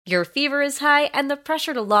Your fever is high, and the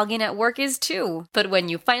pressure to log in at work is too. But when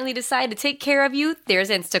you finally decide to take care of you, there's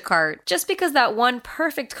Instacart. Just because that one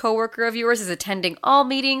perfect coworker of yours is attending all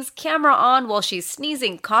meetings, camera on while she's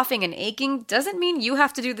sneezing, coughing, and aching, doesn't mean you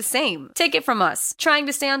have to do the same. Take it from us. Trying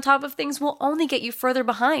to stay on top of things will only get you further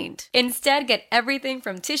behind. Instead, get everything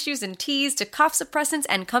from tissues and teas to cough suppressants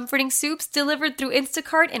and comforting soups delivered through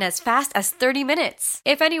Instacart in as fast as 30 minutes.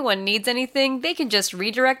 If anyone needs anything, they can just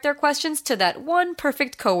redirect their questions to that one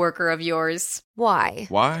perfect coworker of yours. Why?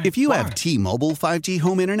 Why? If you have T-Mobile 5G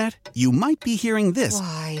home internet, you might be hearing this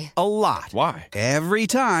Why? a lot. Why? Every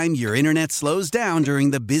time your internet slows down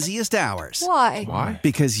during the busiest hours. Why? Why?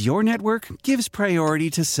 Because your network gives priority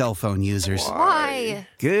to cell phone users. Why?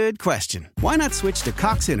 Good question. Why not switch to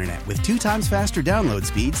Cox Internet with 2 times faster download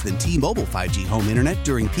speeds than T-Mobile 5G home internet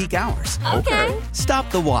during peak hours? Okay. Stop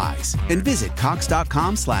the whys and visit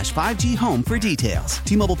cox.com/5G home for details.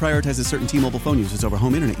 T-Mobile prioritizes certain T-Mobile phone users over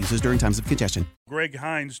home internet users during times of congestion. Greg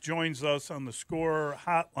Hinz joins us on the Score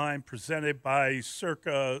Hotline presented by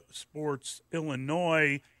Circa Sports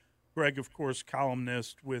Illinois. Greg, of course,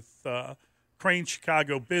 columnist with Crain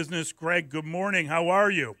Chicago Business. Greg, good morning. How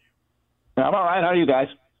are you? I'm all right. How are you guys?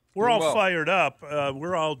 We're all fired up.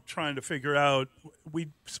 We're all trying to figure out. We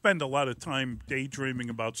spend a lot of time daydreaming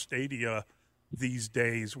about stadia these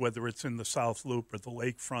days, whether it's in the South Loop or the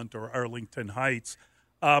lakefront or Arlington Heights.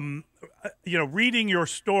 Reading your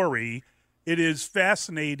story, it is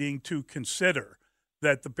fascinating to consider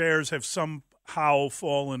that the Bears have somehow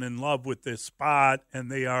fallen in love with this spot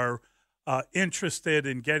and they are interested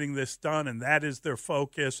in getting this done, and that is their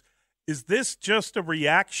focus. Is this just a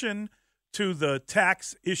reaction to the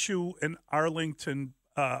tax issue in Arlington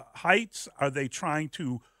Heights? Are they trying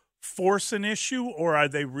to force an issue, or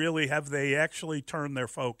have they actually turned their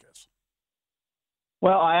focus?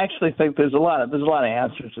 Well, I actually think there's a lot of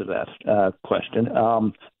answers to that question.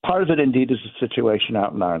 Part of it, indeed, is the situation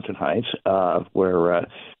out in Arlington Heights, where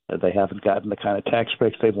they haven't gotten the kind of tax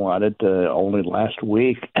breaks they've wanted. Only last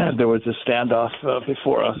week, there was a standoff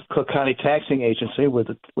before a Cook County taxing agency where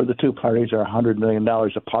the two parties are $100 million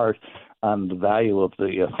apart on the value of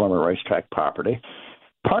the former racetrack property.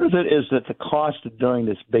 Part of it is that the cost of doing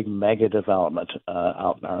this big mega development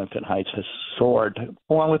out in Arlington Heights has soared,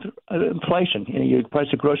 along with inflation. The price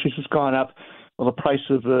of groceries has gone up. Well, the price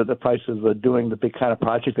of doing the big kind of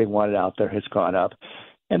project they wanted out there has gone up.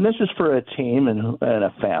 And this is for a team and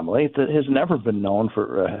a family that has never been known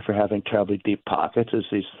for having terribly deep pockets as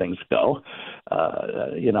these things go.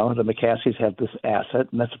 The McCaskies have this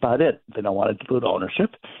asset, and that's about it. They don't want to dilute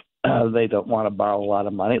ownership. They don't want to borrow a lot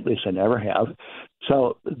of money, at least they never have.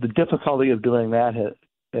 So the difficulty of doing that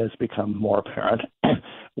has become more apparent.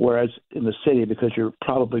 Whereas in the city, because you're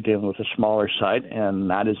probably dealing with a smaller site and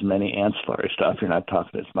not as many ancillary stuff, you're not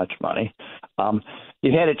talking as much money.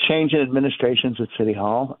 You've had a change in administrations at City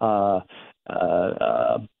Hall.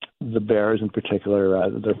 The Bears, in particular,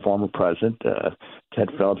 their former president, Ted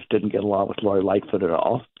Phillips, didn't get along with Lori Lightfoot at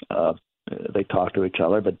all. They talked to each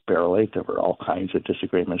other, but barely. There were all kinds of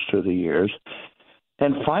disagreements through the years.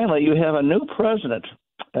 And finally, you have a new president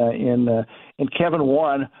in Kevin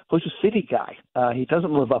Warren, who's a city guy. He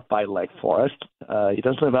doesn't live up by Lake Forest. He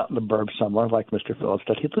doesn't live out in the burbs somewhere like Mr. Phillips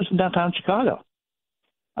does. He lives in downtown Chicago.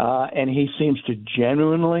 And he seems to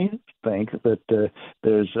genuinely think that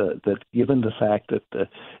that given the fact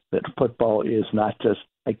that football is not just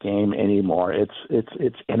a game anymore,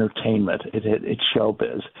 it's entertainment, it's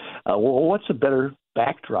showbiz. What's a better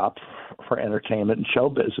backdrop for entertainment and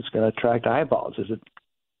showbiz? It's going to attract eyeballs. Is it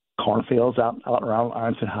cornfields out around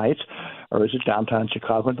Arlington Heights, or is it downtown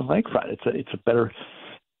Chicago and the lakefront? It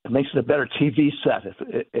makes it a better TV set,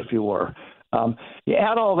 if you were. You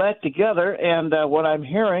add all that together, and what I'm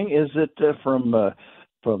hearing is that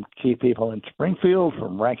from key people in Springfield,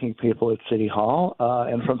 from ranking people at City Hall,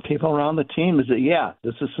 and from people around the team, is that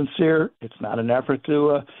this is sincere. It's not an effort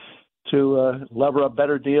to lever a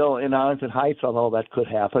better deal in Arlington Heights, although that could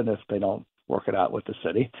happen if they don't work it out with the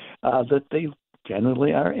city. That they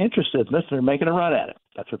genuinely are interested in this. They're making a run at it.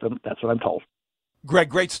 That's what I'm told. Greg,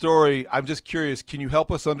 great story. I'm just curious, can you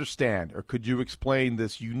help us understand, or could you explain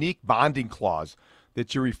this unique bonding clause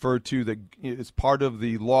that you referred to that is part of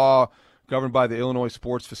the law governed by the Illinois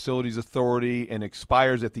Sports Facilities Authority and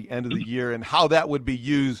expires at the end of the year, and how that would be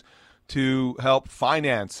used to help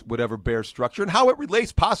finance whatever Bears structure, and how it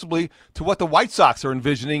relates possibly to what the White Sox are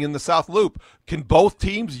envisioning in the South Loop? Can both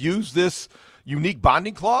teams use this unique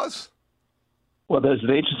bonding clause? Well, there's an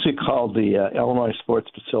agency called the Illinois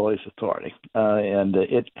Sports Facilities Authority, and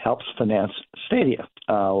it helps finance stadia.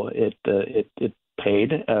 It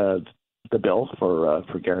paid the bill for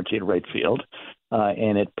guaranteed rate field.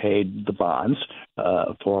 and it paid the bonds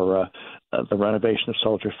for the renovation of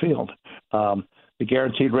Soldier Field. The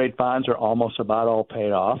guaranteed rate bonds are almost about all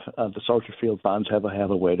paid off. The Soldier Field bonds have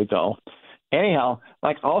a way to go. Anyhow,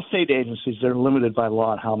 like all state agencies, they're limited by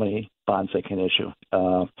law on how many bonds they can issue.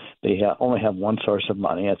 They only have one source of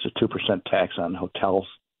money. That's a 2% tax on hotels.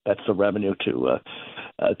 That's the revenue to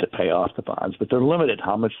pay off the bonds. But they're limited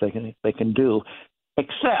how much they can do,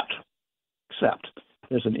 except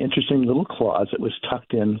there's an interesting little clause that was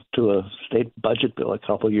tucked into a state budget bill a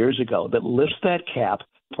couple of years ago that lifts that cap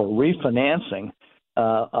for refinancing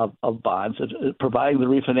of bonds, providing the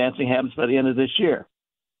refinancing happens by the end of this year.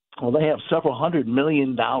 Well, they have several $100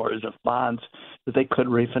 million of bonds that they could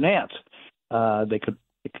refinance. They could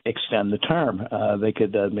extend the term. They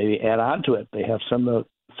could maybe add on to it. They have some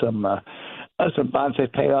bonds they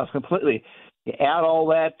pay off completely. You add all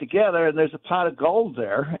that together, and there's a pot of gold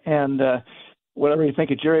there. And whatever you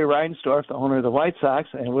think of Jerry Reinsdorf, the owner of the White Sox,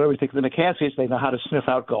 and whatever you think of the McCaskies, they know how to sniff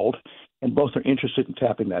out gold, and both are interested in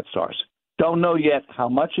tapping that source. Don't know yet how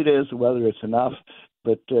much it is, whether it's enough.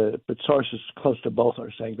 But sources close to both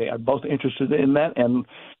are saying they are both interested in that, and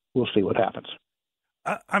we'll see what happens.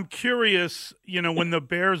 I'm curious, when the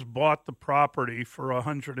Bears bought the property for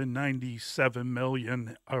 $197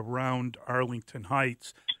 million around Arlington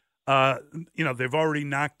Heights, they've already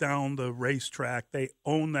knocked down the racetrack. They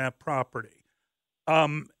own that property.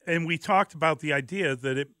 And we talked about the idea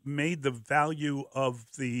that it made the value of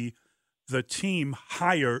the team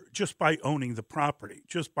higher just by owning the property,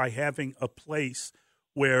 just by having a place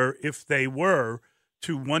where if they were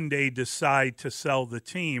to one day decide to sell the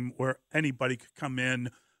team, where anybody could come in,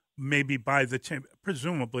 maybe buy the team.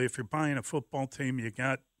 Presumably, if you're buying a football team, you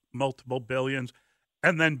got multiple billions,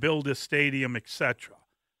 and then build a stadium, etc.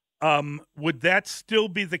 Would that still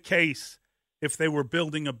be the case if they were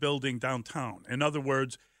building a building downtown? In other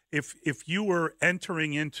words, if you were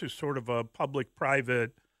entering into sort of a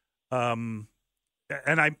public-private, and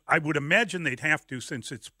I would imagine they'd have to,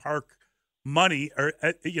 since it's park money or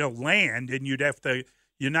land, and you're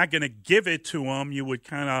not going to give it to them. You would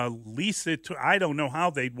kind of lease it to. I don't know how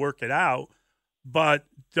they'd work it out, but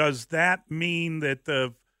does that mean that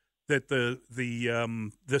the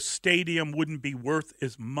stadium wouldn't be worth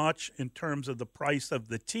as much in terms of the price of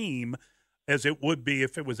the team as it would be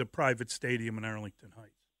if it was a private stadium in Arlington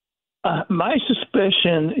Heights? My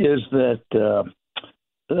suspicion is that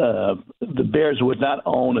the Bears would not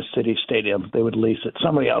own a city stadium. They would lease it.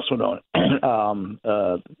 Somebody else would own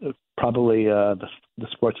it. Probably the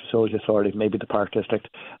Sports Facilities Authority, maybe the Park District.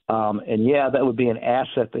 And, that would be an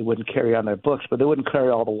asset they wouldn't carry on their books, but they wouldn't carry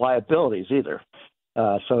all the liabilities either.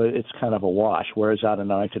 So it's kind of a wash, whereas out in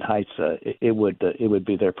Arlington Heights, it would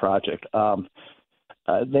be their project.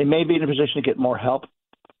 They may be in a position to get more help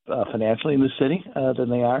financially in the city than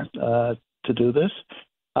they are to do this.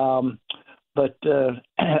 But the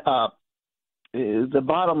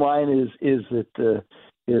bottom line is that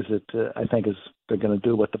I think they're going to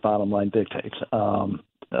do what the bottom line dictates.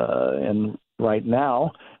 And right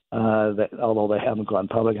now, although they haven't gone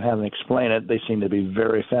public and haven't explained it, they seem to be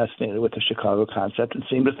very fascinated with the Chicago concept and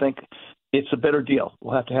seem to think it's a better deal.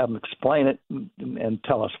 We'll have to have them explain it and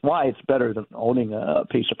tell us why it's better than owning a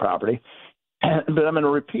piece of property. But I'm going to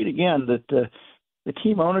repeat again that the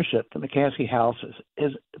team ownership, the McCaskey House,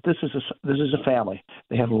 is a family.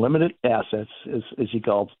 They have limited assets as you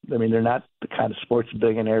go. I mean, they're not the kind of sports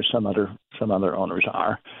billionaires some other owners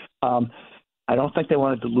are. I don't think they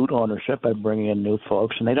want to dilute ownership by bringing in new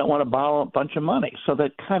folks, and they don't want to borrow a bunch of money. So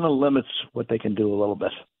that kind of limits what they can do a little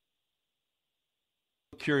bit.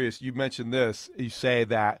 Curious, you mentioned this. You say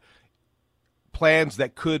that plans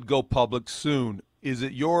that could go public soon. Is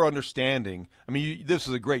it your understanding? I mean, this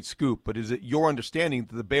is a great scoop, but is it your understanding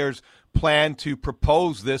that the Bears plan to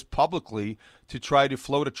propose this publicly to try to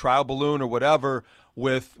float a trial balloon or whatever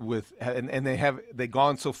and they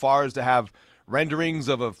gone so far as to have renderings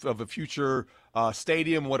of a future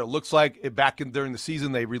stadium, what it looks like? During the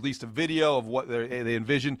season, they released a video of what they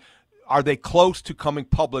envision. Are they close to coming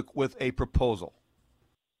public with a proposal?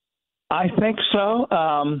 I think so.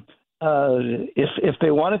 If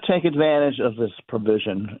they want to take advantage of this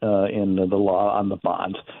provision in the law on the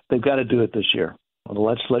bonds, they've got to do it this year. Well, the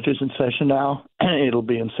legislature's in session now. It'll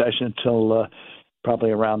be in session until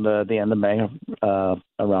probably around the end of May,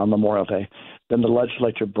 around Memorial Day. Then the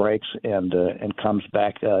legislature breaks and comes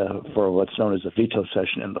back for what's known as a veto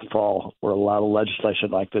session in the fall, where a lot of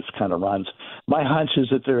legislation like this kind of runs. My hunch is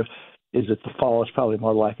that the fall is probably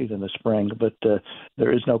more likely than the spring, but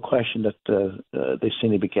there is no question that they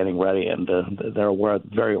seem to be getting ready, and they're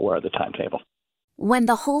very aware of the timetable. When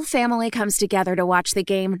the whole family comes together to watch the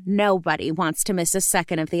game, nobody wants to miss a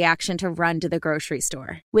second of the action to run to the grocery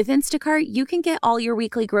store. With Instacart, you can get all your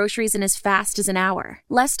weekly groceries in as fast as an hour.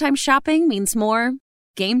 Less time shopping means more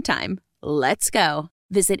game time. Let's go.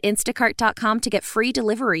 Visit instacart.com to get free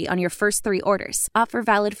delivery on your first 3 orders. Offer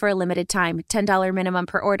valid for a limited time. $10 minimum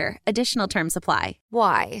per order. Additional terms apply.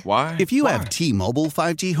 Why? Why? If you have T-Mobile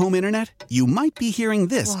 5G home internet, you might be hearing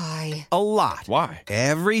this Why? a lot. Why?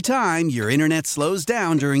 Every time your internet slows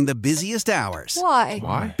down during the busiest hours. Why?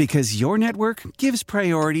 Why? Because your network gives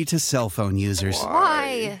priority to cell phone users.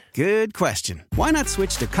 Why? Good question. Why not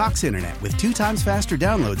switch to Cox Internet with 2 times faster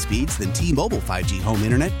download speeds than T-Mobile 5G home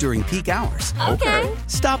internet during peak hours? Okay.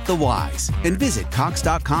 Stop the whys and visit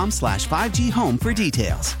cox.com/5G home for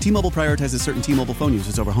details. T-Mobile prioritizes certain T-Mobile phone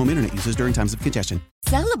users over home internet users during times of congestion.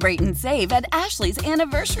 Celebrate and save at Ashley's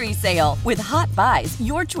Anniversary Sale. With Hot Buys,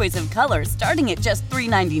 your choice of colors starting at just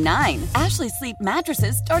 $3.99. Ashley Sleep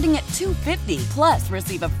mattresses starting at $2.50. Plus,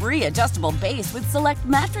 receive a free adjustable base with select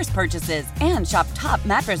mattress purchases. And shop top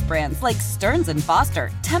mattress brands like Stearns &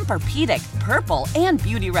 Foster, Tempur-Pedic, Purple, and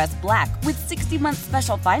Beautyrest Black with 60-month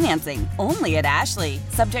special financing. Only at Ashley.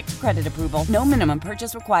 Subject to credit approval. No minimum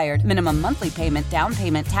purchase required. Minimum monthly payment, down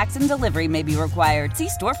payment, tax, and delivery may be required. See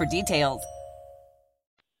store for details.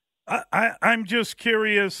 I'm just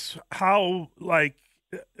curious how,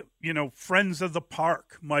 Friends of the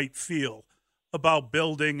Park might feel about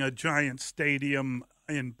building a giant stadium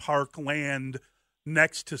in parkland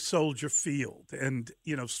next to Soldier Field, and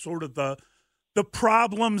sort of the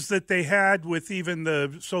problems that they had with even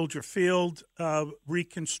the Soldier Field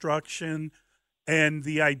reconstruction, and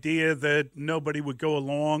the idea that nobody would go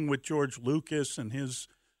along with George Lucas and his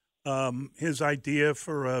idea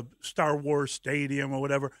for a Star Wars stadium or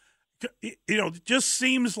whatever. It just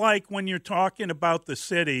seems like when you're talking about the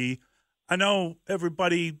city, I know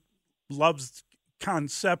everybody loves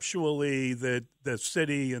conceptually the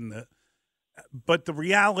city but the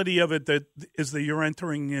reality of it is that you're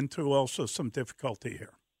entering into also some difficulty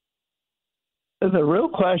here. The real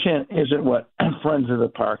question isn't what Friends of the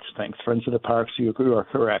Parks thinks. Friends of the Parks, you are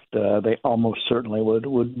correct. They almost certainly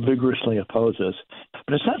would vigorously oppose this.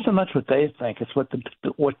 But it's not so much what they think; it's what the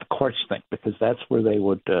courts think, because that's where they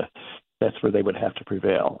would have to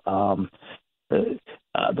prevail. The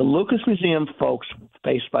Lucas Museum folks,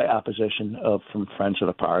 faced by opposition from Friends of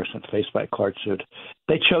the Parks and faced by court suit,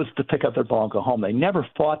 they chose to pick up their ball and go home. They never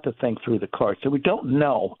fought the thing through the courts, so we don't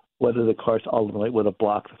know whether the courts ultimately would have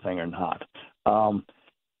blocked the thing or not.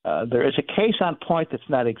 There is a case on point that's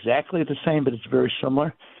not exactly the same, but it's very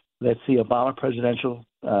similar. That's the Obama Presidential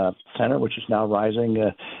Center, which is now rising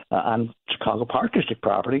on Chicago Park District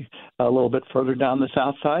property, a little bit further down the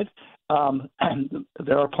south side. And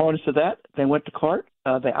there are opponents to that. They went to court.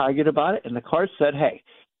 They argued about it, and the court said, hey,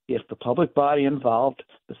 if the public body involved,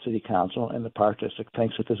 the city council and the park district,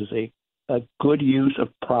 thinks that this is a good use of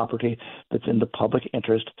property that's in the public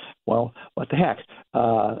interest, well, what the heck?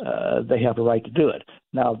 They have a right to do it.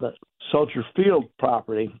 Now, the Soldier Field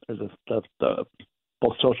property, or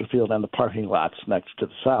both Soldier Field and the parking lots next to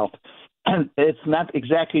the south, and it's not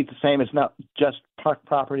exactly the same. It's not just park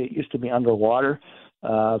property. It used to be underwater,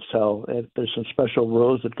 so there's some special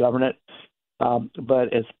rules that govern it.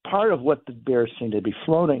 But as part of what the bears seem to be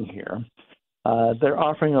floating here, they're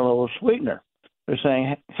offering a little sweetener. They're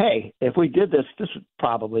saying, hey, if we did this, this would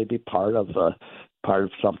probably be part of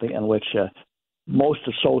something in which most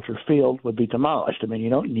of Soldier Field would be demolished. I mean, you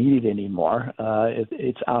don't need it anymore.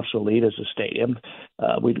 It's obsolete as a stadium.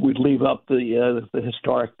 We'd leave up the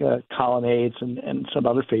historic colonnades and some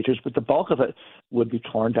other features, but the bulk of it would be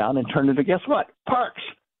torn down and turned into, guess what? Parks,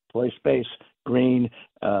 play space, green,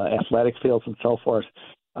 athletic fields, and so forth.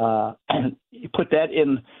 And you put that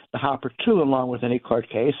in the hopper, too, along with any court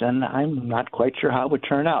case, and I'm not quite sure how it would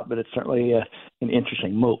turn out, but it's certainly an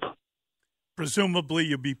interesting move. Presumably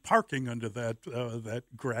you'd be parking under that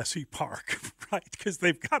grassy park, right? Because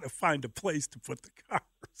they've got to find a place to put the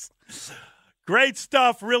cars. Great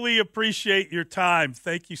stuff. Really appreciate your time.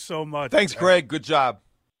 Thank you so much. Thanks, Greg. Good job.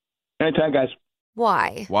 Anytime, guys.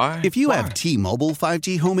 Why? Why? If you have T-Mobile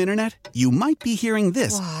 5G home internet, you might be hearing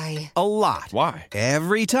this Why? a lot. Why?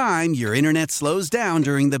 Every time your internet slows down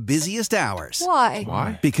during the busiest hours. Why?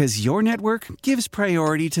 Why? Because your network gives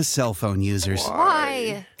priority to cell phone users.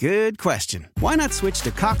 Why? Good question. Why not switch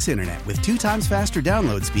to Cox Internet with 2 times faster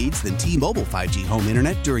download speeds than T-Mobile 5G home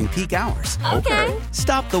internet during peak hours? Okay.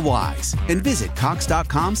 Stop the whys and visit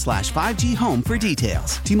cox.com/5G home for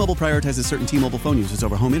details. T-Mobile prioritizes certain T-Mobile phone users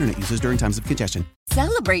over home internet users during times of congestion. information.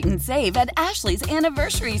 Celebrate and save at Ashley's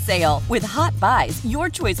Anniversary Sale. With Hot Buys, your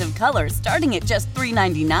choice of colors starting at just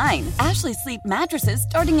 $3.99. Ashley Sleep mattresses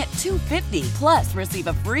starting at $2.50. Plus, receive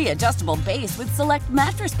a free adjustable base with select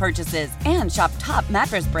mattress purchases. And shop top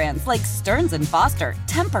mattress brands like Stearns & Foster,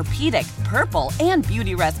 Tempur-Pedic, Purple, and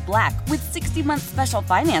Beautyrest Black with 60-month special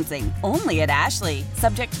financing. Only at Ashley.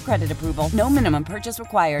 Subject to credit approval. No minimum purchase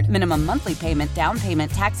required. Minimum monthly payment, down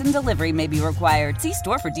payment, tax, and delivery may be required. See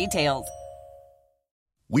store for details.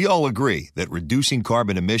 We all agree that reducing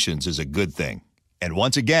carbon emissions is a good thing. And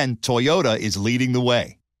once again, Toyota is leading the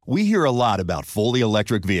way. We hear a lot about fully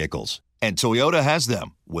electric vehicles, and Toyota has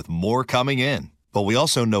them, with more coming in. But we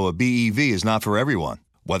also know a BEV is not for everyone,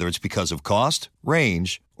 whether it's because of cost,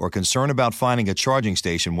 range, or concern about finding a charging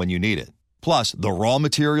station when you need it. Plus, the raw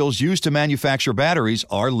materials used to manufacture batteries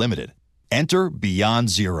are limited. Enter Beyond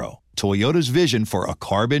Zero, Toyota's vision for a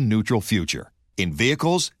carbon-neutral future. In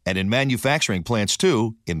vehicles and in manufacturing plants,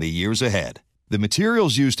 too, in the years ahead. The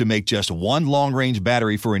materials used to make just one long-range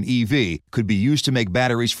battery for an EV could be used to make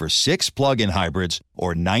batteries for 6 plug-in hybrids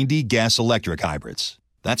or 90 gas-electric hybrids.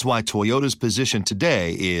 That's why Toyota's position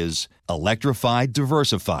today is electrified,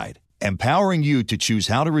 diversified, empowering you to choose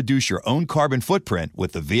how to reduce your own carbon footprint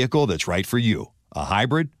with the vehicle that's right for you, a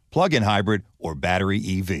hybrid, plug-in hybrid, or battery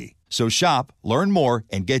EV. So shop, learn more,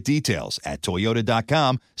 and get details at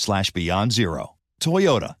toyota.com/beyond zero.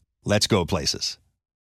 Toyota, let's go places.